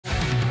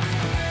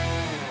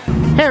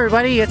Hey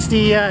everybody, it's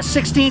the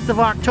 16th of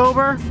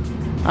October,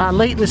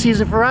 late in the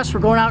season for us.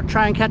 We're going out and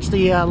try and catch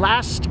the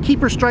last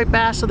keeper striped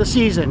bass of the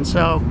season.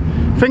 So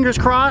fingers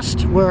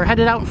crossed, we're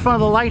headed out in front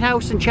of the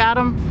lighthouse in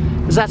Chatham,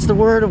 because that's the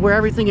word of where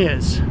everything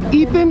is.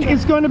 Ethan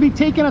is going to be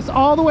taking us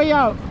all the way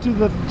out to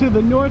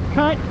the North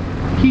Cut.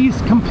 He's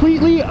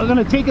completely going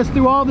to take us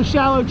through all the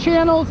shallow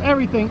channels,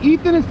 everything.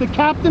 Ethan is the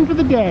captain for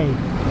the day.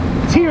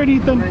 Let's hear it,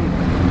 Ethan.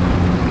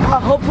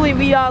 Hopefully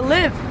we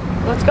live.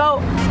 Let's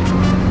go.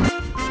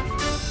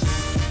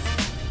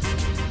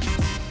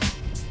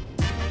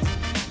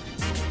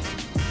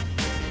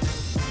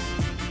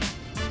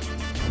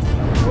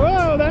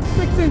 Whoa, that's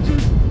 6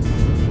 inches.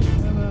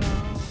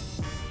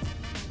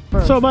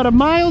 So about a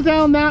mile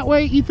down that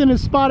way, Ethan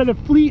has spotted a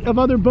fleet of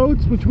other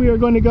boats, which we are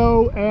going to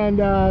go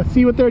and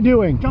see what they're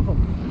doing. Jump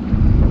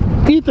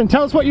them. Ethan,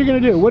 tell us what you're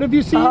going to do. What have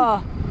you seen?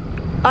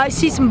 I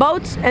see some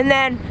boats, and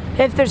then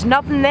if there's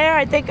nothing there,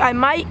 I think I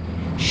might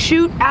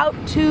shoot out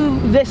to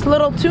this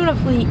little tuna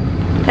fleet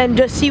and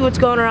just see what's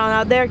going around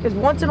out there, because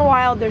once in a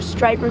while there's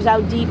stripers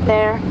out deep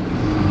there.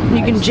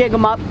 You can jig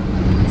them up.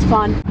 It's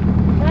fun.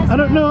 I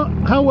don't know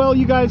how well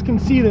you guys can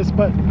see this,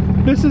 but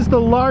this is the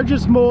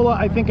largest mola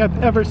I think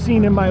I've ever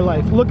seen in my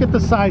life. Look at the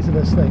size of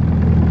this thing.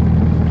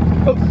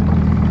 Oh.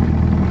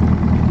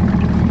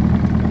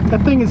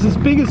 That thing is as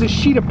big as a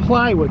sheet of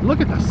plywood.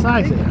 Look at the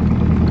size of it.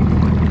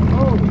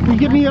 Can you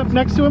get me up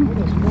next to him?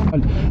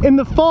 In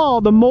the fall,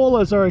 the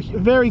molas are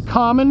very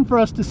common for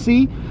us to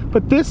see,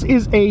 but this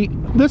is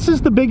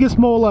the biggest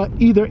mola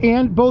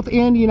both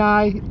Andy and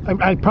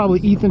I probably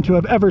Ethan to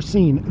have ever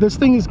seen. This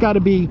thing has got to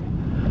be,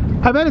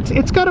 I bet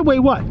it's got to weigh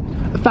what,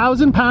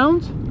 1,000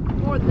 pounds?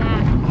 More than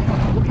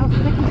that. Look how thick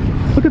it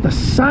is. Look at the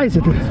size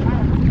of this.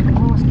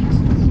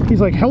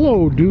 He's like,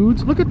 hello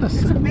dudes. Look at the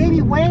size. It's a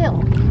baby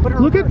whale.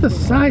 Look at the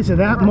size of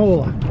that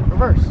mola.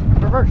 Reverse,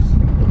 reverse.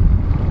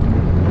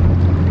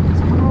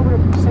 Come over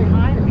to say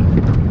hi to me.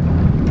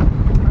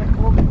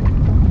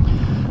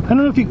 I don't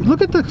know if you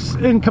look at this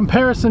in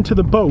comparison to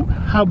the boat,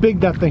 how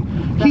big that thing.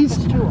 He's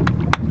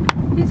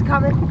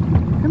coming.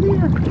 Come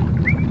here.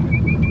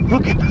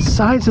 Look at the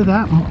size of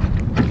that mola.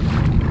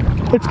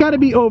 It's got to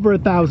be over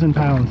 1,000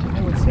 pounds.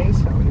 I would say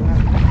so, yeah.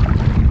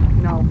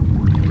 No.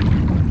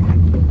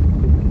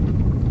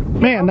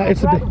 Man, that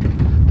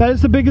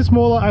is the biggest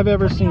mola I've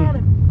ever seen.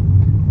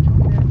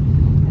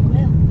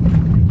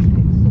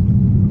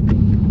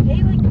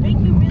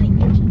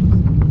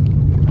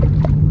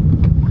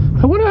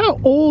 I wonder how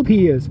old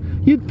he is.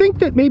 You'd think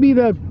that maybe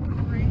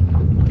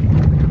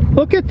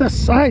look at the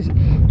size.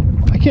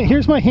 I can't,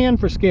 here's my hand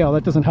for scale.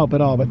 That doesn't help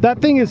at all, but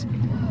that thing is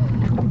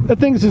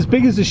as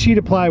big as a sheet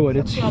of plywood.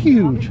 It's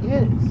huge.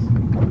 It is.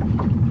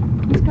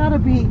 He's got to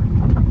be,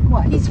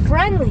 what? He's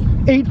friendly.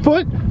 8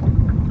 foot? I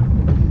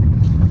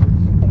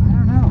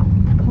don't know.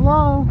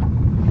 Hello?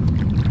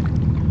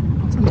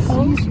 He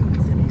sees you.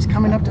 He's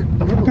coming up to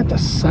the middle. Look at the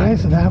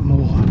size of that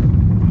mola.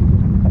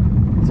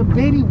 It's a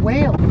baby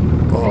whale.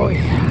 Oh yeah.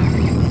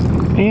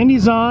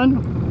 Andy's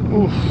on.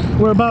 Oof.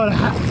 We're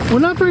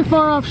not very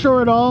far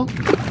offshore at all.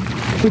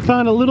 We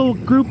found a little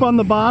group on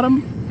the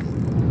bottom.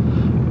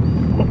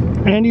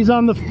 Andy's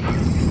on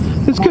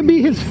this could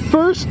be his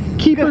first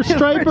keeper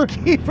striper.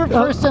 Keeper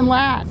first and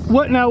last.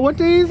 What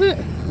day is it?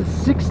 The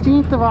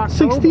 16th of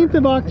October. 16th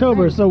of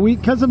October. So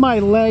because of my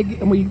leg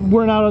and we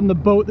weren't out on the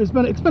boat, it's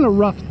been a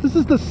rough. This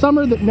is the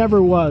summer that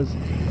never was.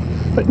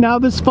 But now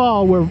this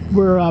fall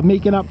we're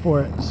making up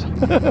for it.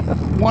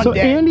 So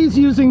day. Andy's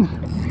using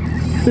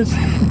this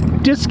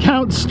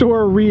discount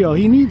store reel.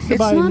 He needs to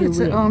buy a new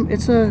reel.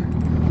 It's a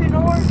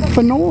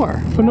Fenor,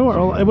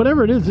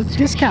 whatever it is. It's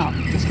discount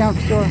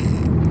store.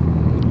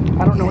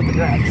 I don't know what the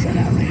drag is at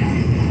right now.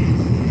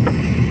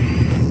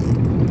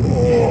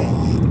 Oh,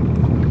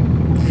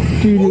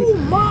 dude, oh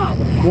my!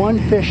 One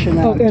fish and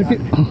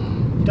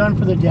then done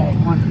for the day.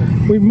 One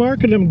fish. We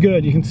marketed them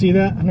good. You can see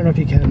that. I don't know if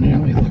you can.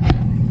 Let me look.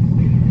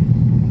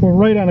 We're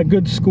right on a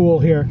good school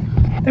here.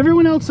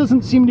 Everyone else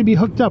doesn't seem to be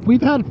hooked up. We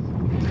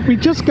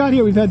just got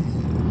here. We've had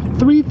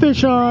 3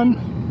 fish on.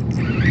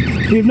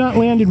 We've not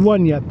landed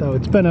one yet, though.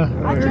 It's been a...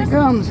 Here it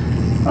comes.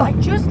 I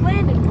just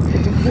landed.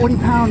 It's a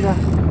 40-pounder.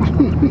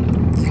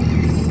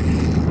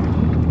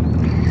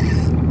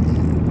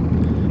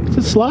 It's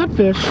a slot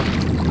fish.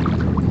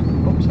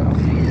 Hope so.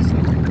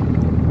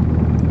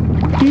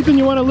 Ethan,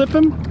 you want to lip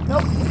him?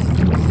 Nope.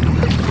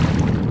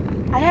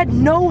 I had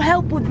no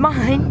help with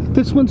mine.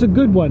 This one's a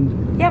good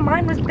one. Yeah,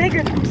 mine was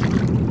bigger.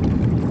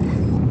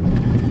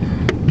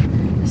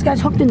 This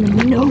guy's hooked in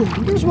the nose.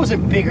 Yours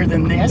wasn't bigger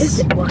than this. Yes,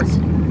 it was.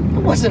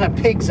 It wasn't a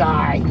pig's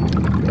eye.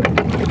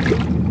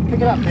 Pick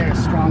it up there,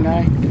 strong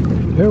guy.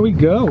 There we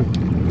go.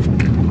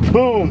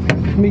 Boom.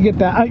 Let me get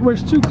that. We're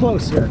too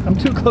close here. I'm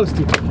too close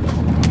to you.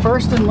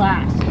 First and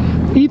last.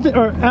 Ethan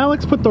or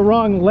Alex put the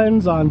wrong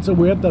lens on, so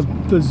we have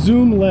the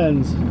zoom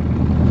lens.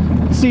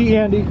 See,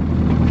 Andy.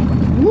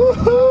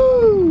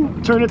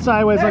 Woohoo! Turn it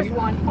sideways. There's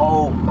one.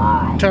 Oh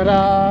my.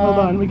 Ta-da! Hold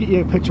on, let me get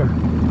you a picture.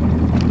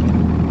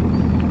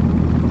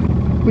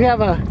 We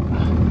have a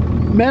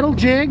metal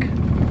jig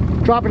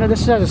dropping it.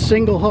 This has a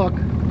single hook.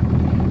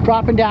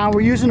 dropping down.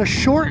 We're using a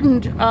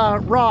shortened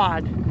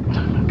rod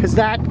because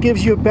that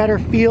gives you a better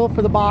feel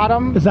for the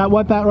bottom. Is that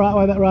what that rod,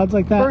 why that rod's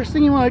like that? First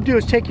thing you want to do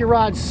is take your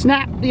rod,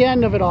 snap the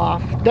end of it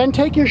off, then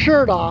take your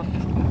shirt off,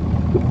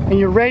 and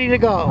you're ready to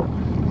go.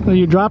 So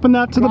you're dropping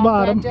that to the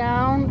bottom. That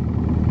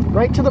down,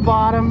 right to the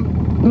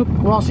bottom. Oop.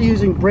 We're also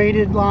using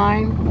braided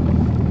line.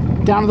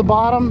 Down to the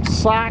bottom,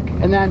 slack,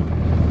 and then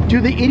do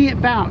the idiot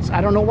bounce.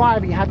 I don't know why,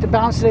 but you have to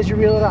bounce it as you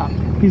reel it up.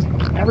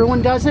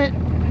 Everyone does it,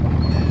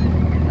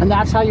 and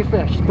that's how you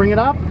fish. Bring it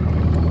up,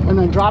 and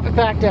then drop it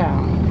back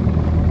down.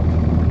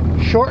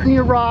 Shorten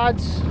your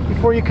rods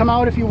before you come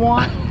out if you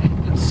want.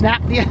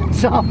 Snap the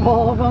ends off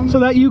all of them. So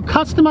that you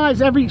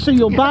customize every, so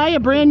you'll buy a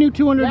brand new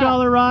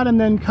 $200 rod and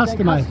then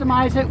customize. Then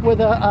customize it with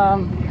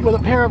a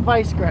pair of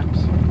vice grips.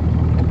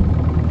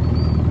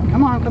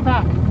 Come on, come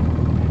back.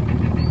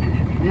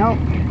 Nope.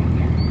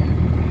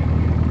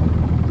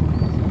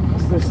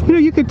 You know,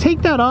 you could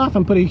take that off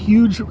and put a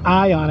huge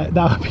eye on it.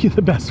 That would be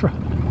the best rod.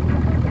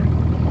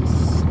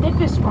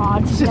 Stiffest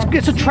rod.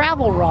 It's a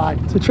travel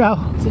rod. It's a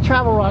travel. It's a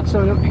travel rod,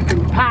 so you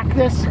can pack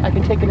this. I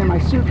can take it in my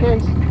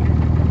suitcase.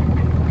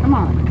 Come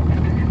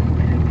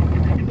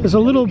on. There's a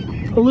little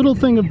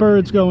thing of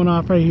birds going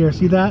off right here.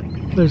 See that?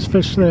 There's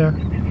fish there.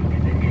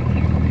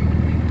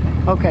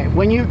 Okay,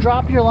 when you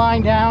drop your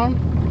line down,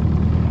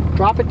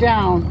 drop it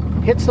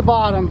down, hits the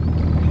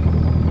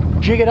bottom,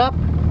 jig it up,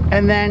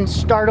 and then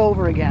start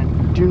over again.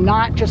 Do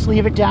not just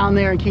leave it down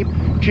there and keep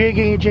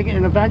jigging and jigging,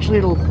 and eventually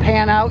it'll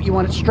pan out. You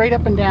want it straight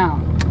up and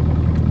down.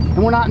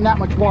 And we're not in that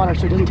much water,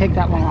 so it doesn't take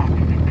that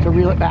long to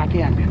reel it back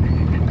in.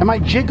 Am I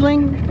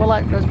jiggling? Well,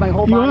 does my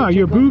whole body You are. jiggling?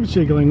 Your boobs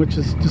jiggling, which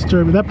is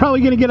disturbing. That's probably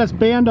going to get us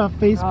banned off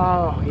Facebook.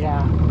 Oh,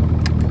 yeah.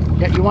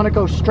 Yeah, you want to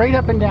go straight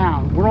up and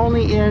down. We're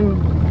only in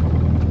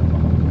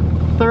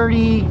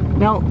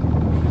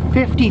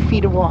 50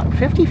 feet of water.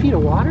 50 feet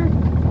of water?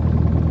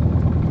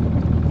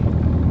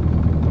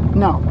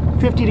 No,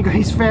 50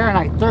 degrees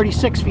Fahrenheit,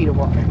 36 feet of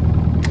water.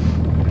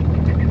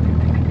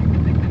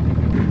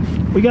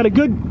 We got a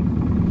good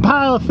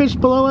pile of fish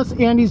below us.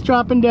 Andy's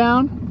dropping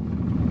down.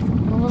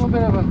 A little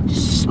bit of a...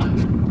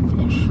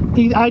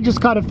 I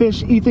just caught a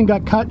fish. Ethan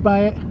got cut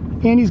by it.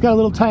 Andy's got a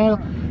little tiny...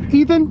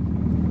 Ethan,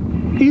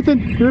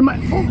 you're in my...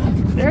 Oh,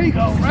 there you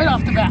go, right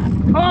off the bat.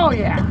 Oh,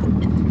 yeah.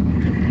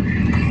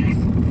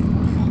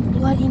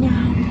 Bloody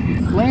now.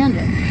 Land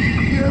it.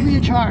 Here'll be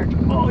a charge.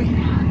 Oh,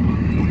 yeah.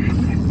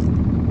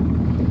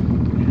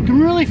 You can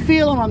really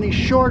feel them on these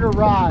shorter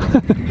rods.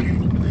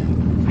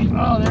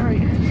 Oh, there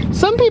he is.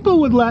 Some people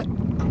would let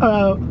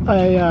Oh,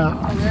 there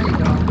you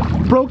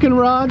go. broken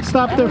rod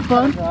stop their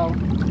fun.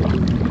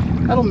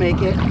 That'll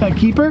make it. A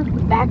keeper?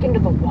 Back into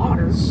the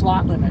water.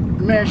 Slot limit.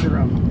 Measure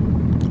them.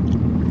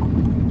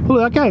 Oh,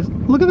 that guy!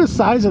 Look at the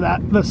size of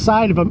that. The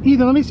side of him.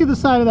 Ethan, let me see the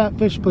side of that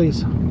fish,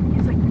 please.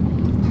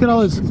 Look at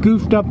all his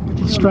goofed up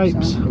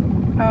stripes.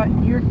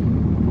 You're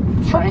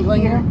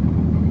Triangling here.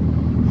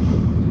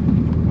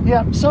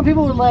 Yeah, some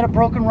people would let a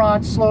broken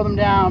rod slow them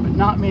down, but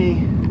not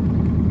me.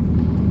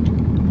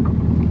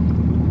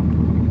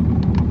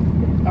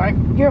 All right,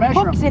 Your measure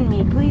hook's them.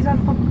 in me. Please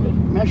unhook me.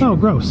 Measure Oh, them.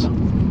 gross.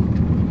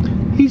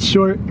 He's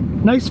short.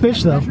 Nice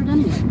fish, though. Measured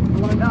anyway. I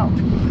want to know.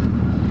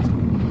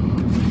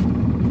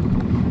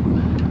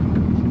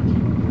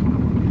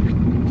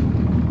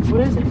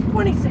 What is it?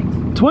 26.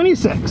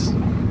 26.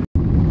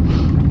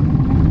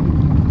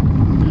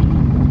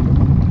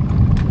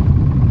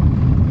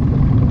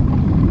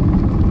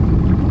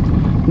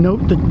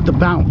 Note the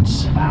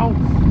bounce. Wow.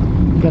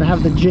 You gotta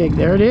have the jig.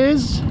 There it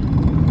is.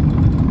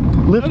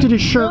 Lifted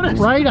his shirt Notice.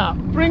 right up.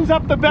 Brings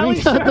up the belly.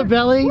 Brings out the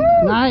belly. Woo!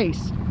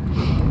 Nice.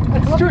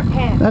 That's true.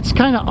 That's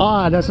kind of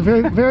odd. That's a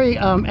very, very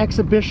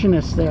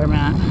exhibitionist there,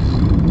 Matt.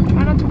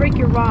 Try not to break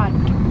your rod.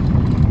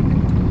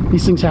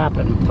 These things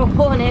happen. To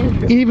pull an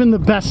Andrew. Even the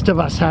best of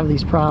us have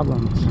these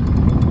problems.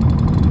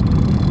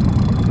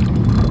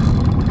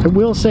 I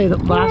will say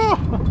that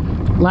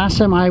last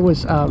time I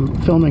was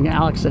filming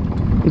Alex,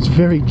 it's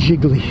very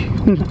jiggly,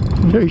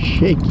 very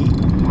shaky.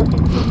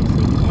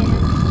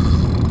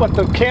 What,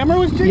 the camera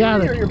was jiggling, Yeah,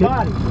 or your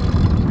body?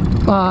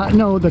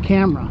 No, the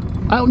camera.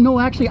 No,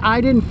 actually,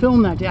 I didn't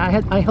film that day.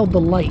 I held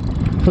the light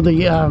for the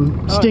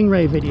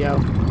stingray video.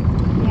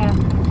 Yeah.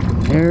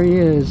 There he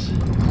is.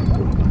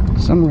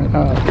 Somewhere.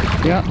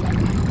 Yeah.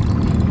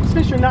 These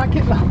fish are not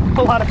getting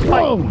a lot of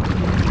fight. Whoa!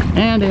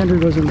 And Andrew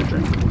goes in the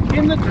drink.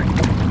 In the drink.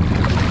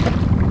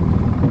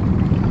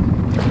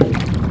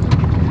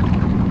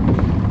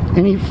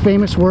 Any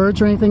famous words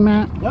or anything,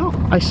 Matt? No,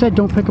 I said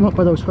don't pick him up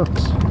by those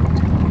hooks.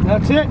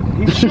 that's it.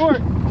 He's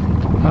short.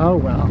 Oh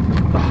well.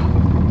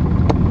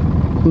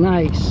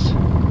 Nice.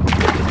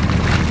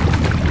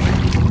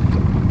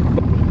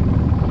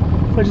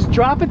 So just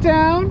drop it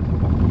down.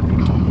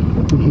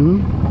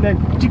 Mm-hmm.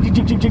 Then jig, jig,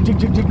 jig, jig, jig, jig,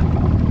 jig, jig.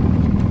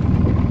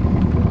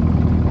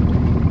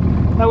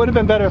 That would have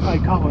been better if I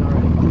caught one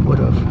already. Would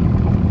have.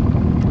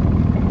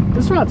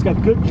 This rod's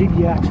got good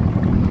jiggy action.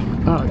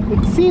 Oh,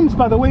 It seems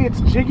by the way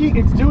it's jiggy,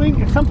 it's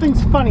doing,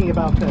 something's funny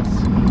about this.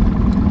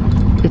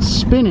 it's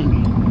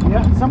spinning.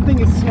 Yeah, something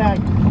is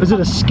snagged. Is it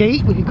a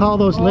skate? We could call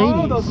those ladies.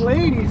 Oh, those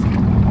ladies.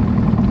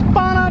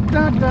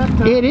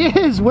 It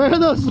is. Where are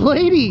those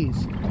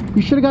ladies?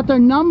 You should have got their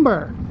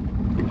number.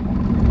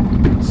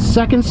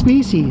 Second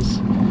species.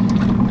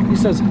 He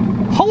says,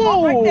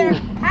 hello! Right there,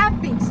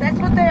 half-beaks, that's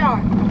what they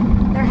are.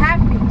 They're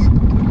half-beaks.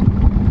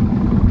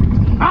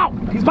 Ow!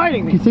 He's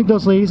biting Do you me. think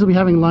those ladies will be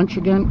having lunch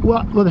again?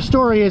 Well, the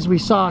story is we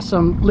saw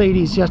some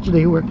ladies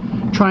yesterday who were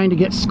trying to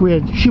get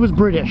squid. She was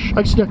British.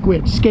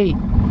 Squid, skate.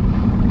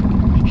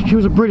 She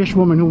was a British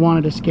woman who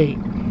wanted to skate.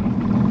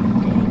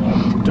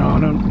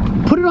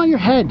 Put it on your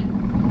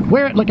head.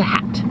 Wear it like a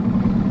hat.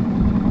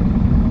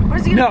 What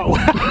is he gonna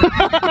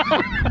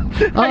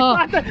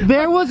No.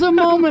 There was a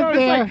moment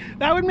there. Like,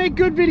 that would make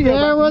good video.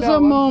 There was a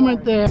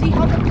moment there. See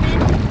how the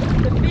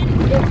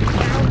fin gets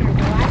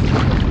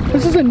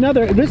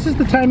down. This is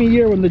the time of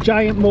year when the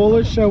giant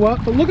molars show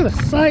up. But look at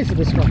the size of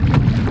this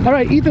one. All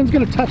right, Ethan's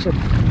gonna touch it.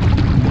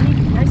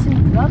 Nice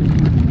and rough.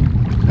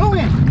 Go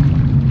in.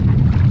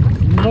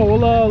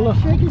 Mola.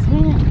 Shake his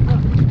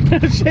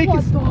hand. Shake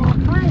his.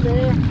 Hi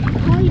there.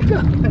 How you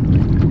doing?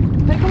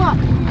 Pick him up.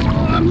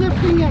 Oh, I'm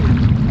lifting him.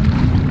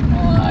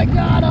 Oh, I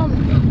got him.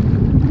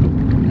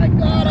 I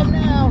got him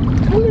now.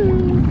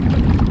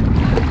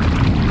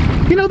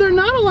 You know, there are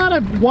not a lot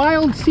of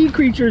wild sea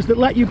creatures that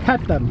let you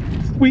pet them.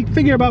 We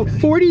figure about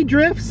 40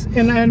 drifts,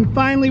 and then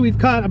finally we've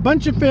caught a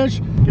bunch of fish.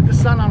 Get the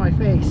sun on my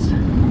face.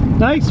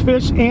 Nice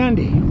fish,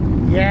 Andy.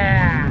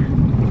 Yeah.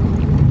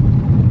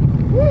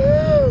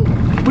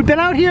 We've been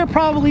out here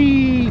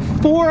probably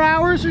 4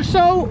 hours or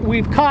so.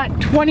 We've caught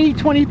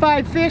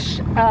 20-25 fish.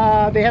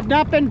 They have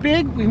not been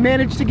big. We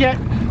managed to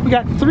we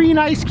got 3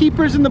 nice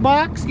keepers in the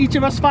box. Each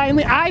of us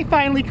I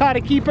finally caught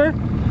a keeper.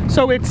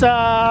 So it's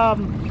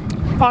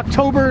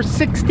October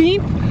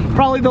 16th,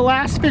 probably the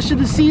last fish of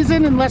the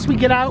season, unless we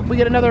get out, we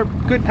get another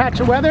good patch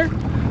of weather.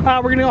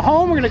 We're gonna go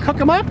home, we're gonna cook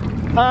them up.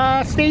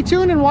 Stay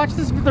tuned and watch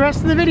the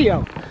rest of the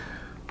video.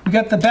 We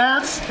got the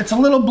bass. It's a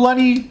little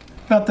bloody.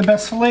 Not the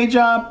best fillet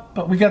job,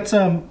 but we got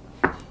some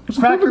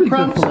cracker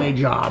crumbs. Fillet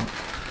job.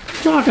 What are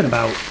you talking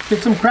about?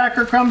 Get some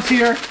cracker crumbs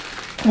here.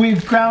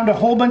 We've ground a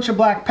whole bunch of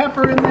black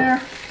pepper in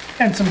there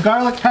and some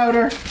garlic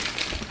powder.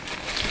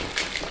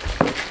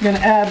 Gonna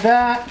add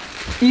that.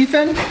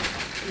 Ethan,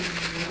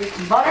 Get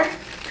some butter.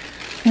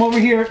 come over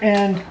here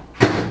and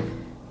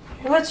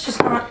Let's just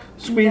not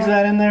squeeze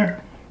that in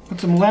there. Put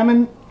some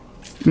lemon.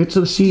 Get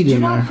some seed Do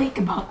in not there. think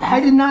about that.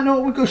 I did not know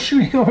it would go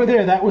shooting over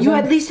there. That was You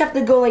at least have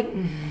to go like.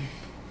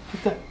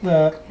 Get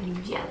the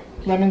Yeah.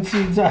 lemon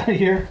seeds out of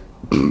here.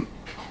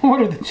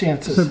 What are the There's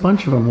chances? a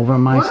bunch of them over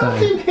on my Why don't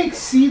side. they make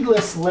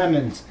seedless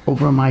lemons?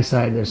 Over on my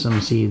side, there's some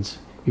seeds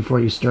before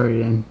you stir it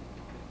in.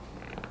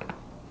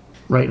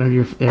 Right under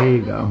your. There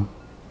you go.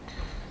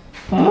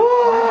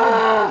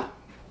 Ah!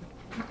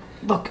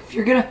 Look, if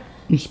you're gonna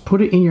You just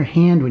put it in your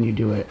hand when you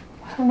do it.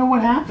 I don't know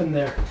what happened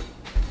there.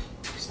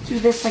 just do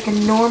this like a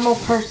normal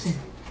person,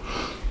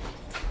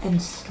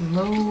 and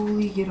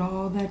slowly get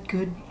all that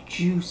good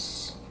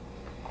juice.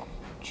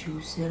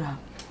 Juice it up.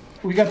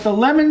 We got the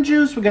lemon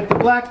juice, we got the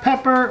black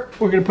pepper.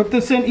 We're gonna put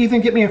this in.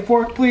 Ethan, get me a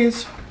fork,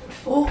 please.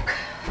 Fork.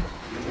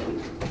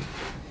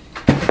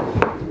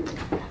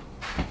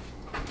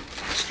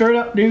 Stir it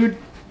up, dude.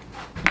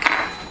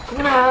 I'm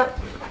gonna.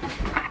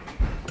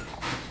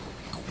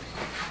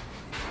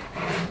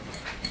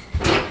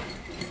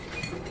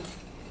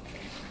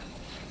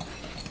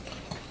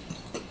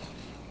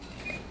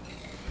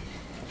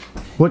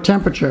 What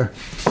temperature?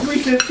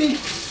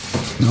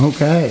 350.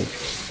 Okay.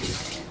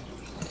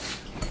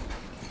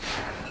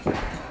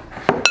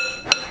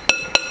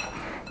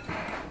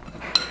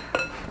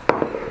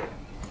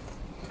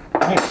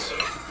 Nice.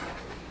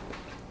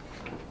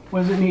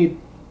 What does it need?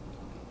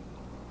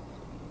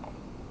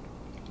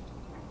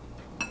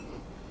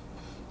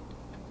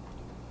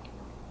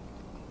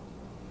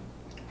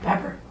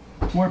 Pepper.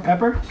 More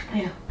pepper?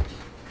 Yeah.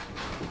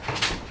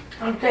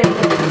 Okay.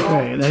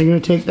 Okay, then you're gonna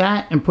take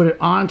that and put it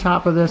on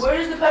top of this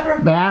Where's the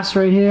pepper? bass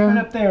right Right here,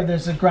 up there,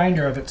 there's a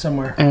grinder of it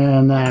somewhere.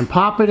 and then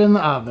pop it in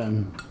the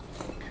oven.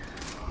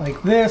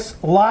 Like this,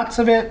 lots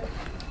of it.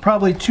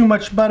 Probably too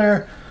much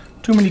butter,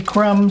 too many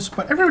crumbs,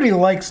 but everybody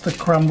likes the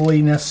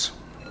crumbliness.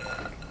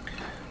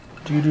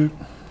 Doo-doo.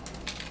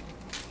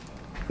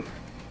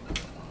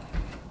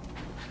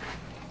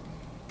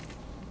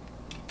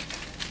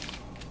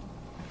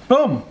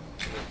 Boom.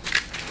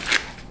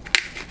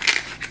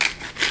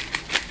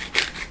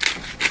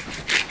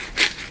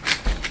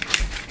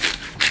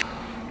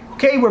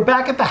 Okay, we're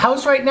back at the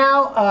house right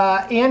now.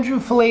 Andrew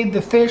filleted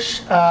the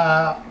fish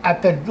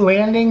at the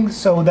landing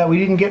so that we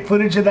didn't get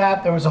footage of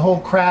that. There was a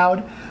whole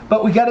crowd.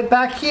 But we got it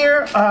back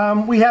here.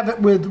 We have it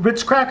with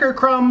Ritz cracker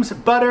crumbs,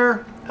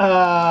 butter,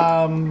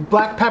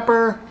 black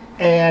pepper,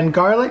 and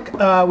garlic.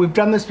 We've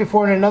done this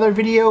before in another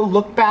video.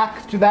 Look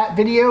back to that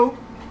video.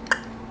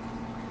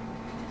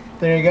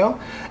 There you go.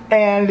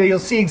 And you'll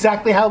see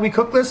exactly how we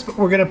cook this. But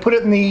we're gonna put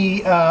it in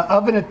the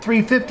oven at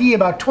 350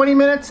 about 20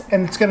 minutes,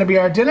 and it's gonna be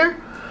our dinner.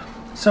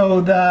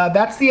 So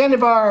that's the end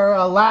of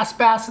our last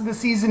bass of the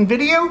season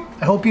video.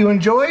 I hope you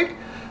enjoyed.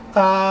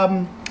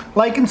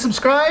 Like and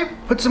subscribe,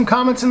 put some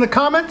comments in the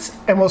comments,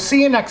 and we'll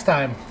see you next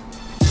time.